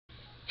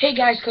Hey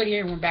guys, Cody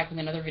here, and we're back with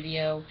another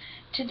video.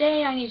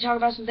 Today I need to talk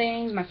about some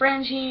things. My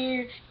friend's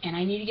here, and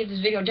I need to get this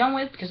video done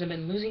with because I've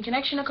been losing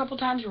connection a couple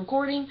times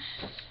recording.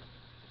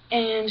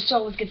 And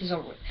so let's get this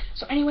over with.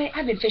 So anyway,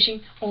 I've been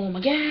fishing. Oh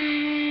my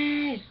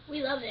god!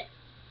 We love it.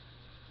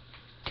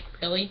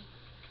 Really?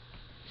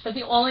 Is that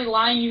the only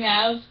line you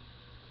have?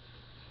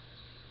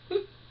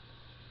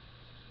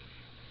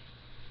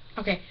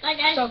 Okay. Bye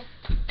guys. So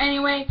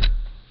anyway,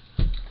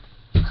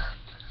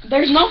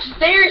 there's no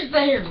stairs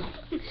there.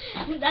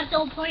 That's the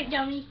whole point,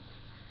 dummy.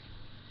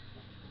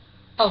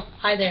 Oh,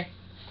 hi there.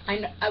 I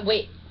know.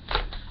 Wait.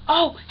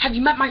 Oh, have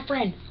you met my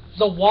friend?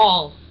 The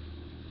Wall.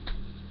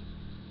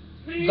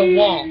 The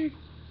Wall.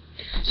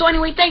 So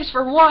anyway, thanks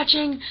for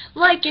watching.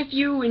 Like if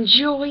you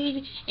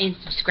enjoyed, and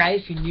subscribe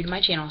if you're new to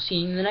my channel. See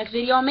you in the next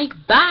video I'll make.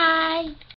 Bye!